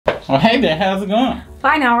Oh, hey there, how's it going?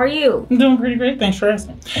 Fine, how are you? I'm doing pretty great, thanks for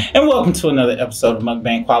asking. And welcome to another episode of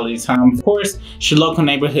Mukbang Quality Time. Of course, it's your local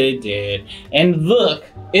neighborhood dad. And look,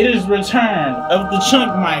 it is return of the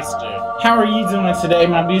Chunkmeister. How are you doing today,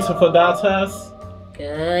 my beautiful daughters?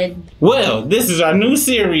 Good. Well, this is our new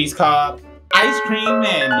series called Ice Cream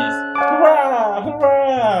Madness. Hurrah,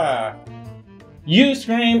 hurrah! You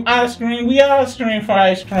scream, I scream, we all scream for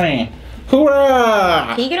ice cream.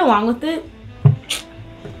 Hurrah! Can you get along with it?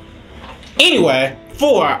 Anyway,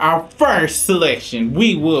 for our first selection,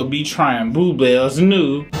 we will be trying Bluebell's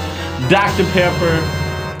new Dr.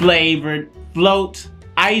 Pepper flavored float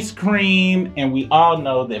ice cream, and we all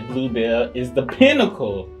know that Bluebell is the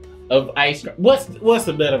pinnacle of ice cream. What's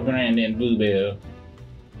a better brand than Bluebell?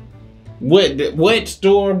 What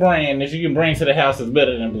store brand that you can bring to the house is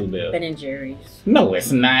better than Bluebell? Ben & Jerry's. No,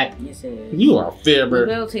 it's not. Yes, it is. You are a fibber.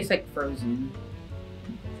 Bluebell tastes like frozen.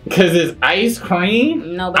 Because it's ice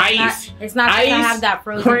cream? No, but it's not supposed to have that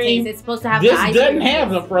frozen taste. It's supposed to have the ice cream. This doesn't have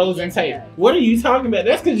the frozen taste. What are you talking about?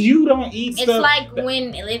 That's because you don't eat stuff.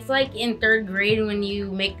 It's like in 3rd grade when you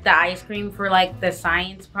make the ice cream for like the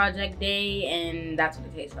science project day, and that's what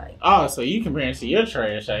it tastes like. Oh, so you can bring it to your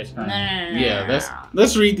trash ice cream. No. Yeah,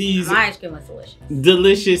 let's read these. My ice cream was delicious.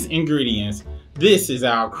 Delicious ingredients. This is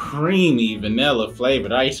our creamy vanilla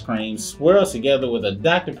flavored ice cream swirled together with a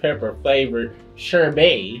Dr. Pepper flavored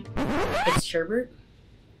sherbet. It's sherbet?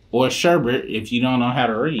 Or sherbet if you don't know how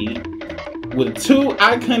to read. With 2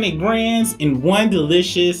 iconic brands and 1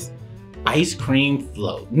 delicious ice cream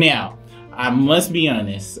float. Now, I must be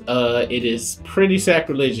honest, it is pretty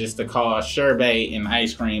sacrilegious to call sherbet and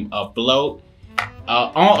ice cream a float.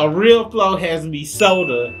 A real float has to be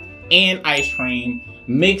soda and ice cream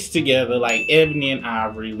mixed together like ebony and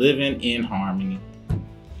ivory living in harmony.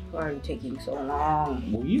 Why are you taking so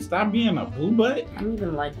long? Will you stop being a boo butt? I don't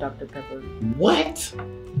even like Dr. Pepper. What?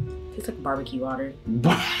 Tastes like barbecue water.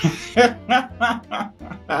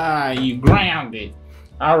 You grounded.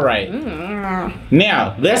 Alright.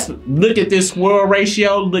 Now, let's look at this swirl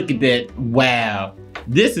ratio. Look at that. Wow.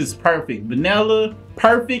 This is perfect. Vanilla,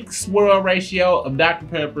 perfect swirl ratio of Dr.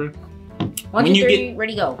 Pepper. 1, 2, 3,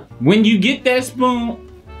 ready, go. When you get that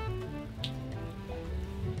spoon,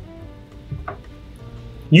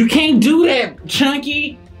 you can't do that,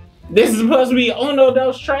 Chunky. This is supposed to be uno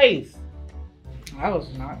dos tres. That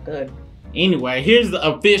was not good. Anyway, here's the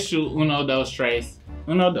official uno dos tres.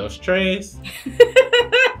 Uno dos tres.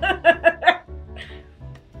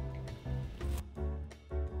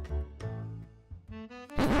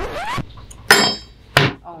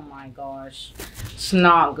 Oh my gosh. It's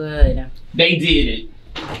not good. They did it.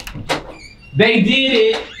 They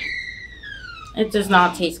did it. It does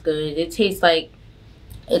not taste good. It tastes like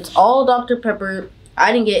it's all Dr. Pepper.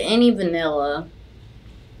 I didn't get any vanilla.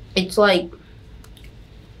 It's like...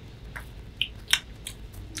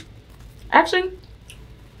 Actually,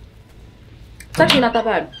 it's actually not that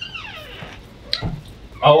bad.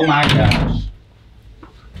 Oh my gosh.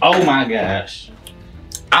 Oh my gosh.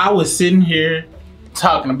 I was sitting here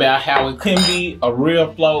talking about how it couldn't be a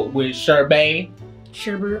real float with sherbet.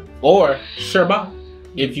 Sherbet. Or sherbet,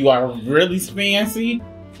 if you are really fancy.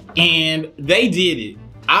 And they did it.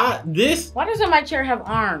 Why doesn't my chair have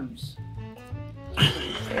arms?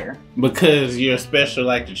 Because you're special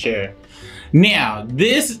like the chair. Now,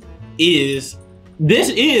 this is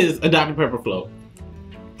a Dr. Pepper float.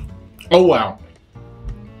 Oh wow.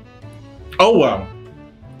 Oh wow.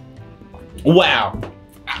 Wow.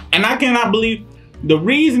 And I cannot believe the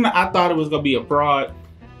reason I thought it was gonna be a fraud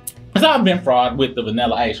is I've been fraud with the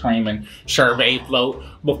vanilla ice cream and sherbet float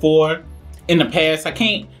before in the past. I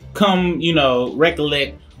can't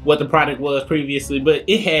recollect what the product was previously, but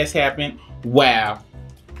it has happened. Wow.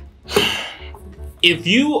 If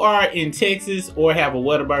you are in Texas or have a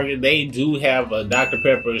Whataburger, they do have a Dr.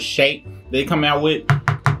 Pepper shake they come out with.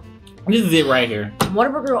 This is it right here.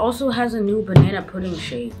 Whataburger also has a new banana pudding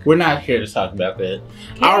shake. We're not here to talk about that.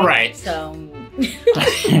 Okay. All right. So.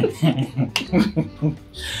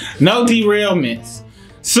 No derailments.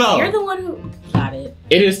 So. You're the one who got it.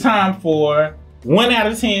 It is time for 1 out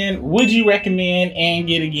of 10. Would you recommend and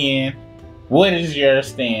get again? What is your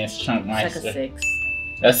stance, Chunkmeister? It's like a 6.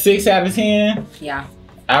 A 6 out of 10? Yeah.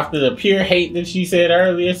 After the pure hate that you said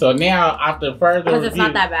earlier, so now after further because it's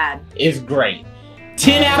not that bad. It's great.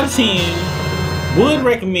 10 out of 10. Would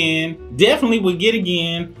recommend. Definitely would get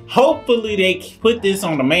again. Hopefully they put this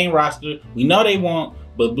on the main roster. We know they won't,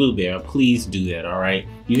 but Bluebell, please do that, all right?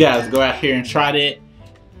 You guys go out here and try that.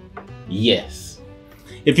 Yes.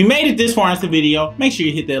 If you made it this far into the video, make sure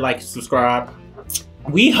you hit that like and subscribe.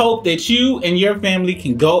 We hope that you and your family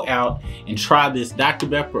can go out and try this Dr.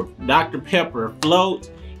 Pepper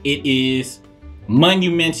float it is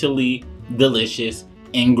monumentally delicious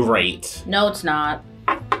and great. No, it's not.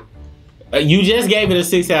 You just gave it a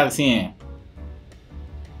 6 out of 10.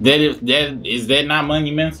 Is that not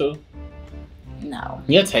monumental? No.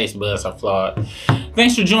 Your taste buds are flawed.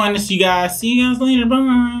 Thanks for joining us, you guys. See you guys later.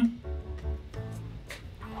 Bye.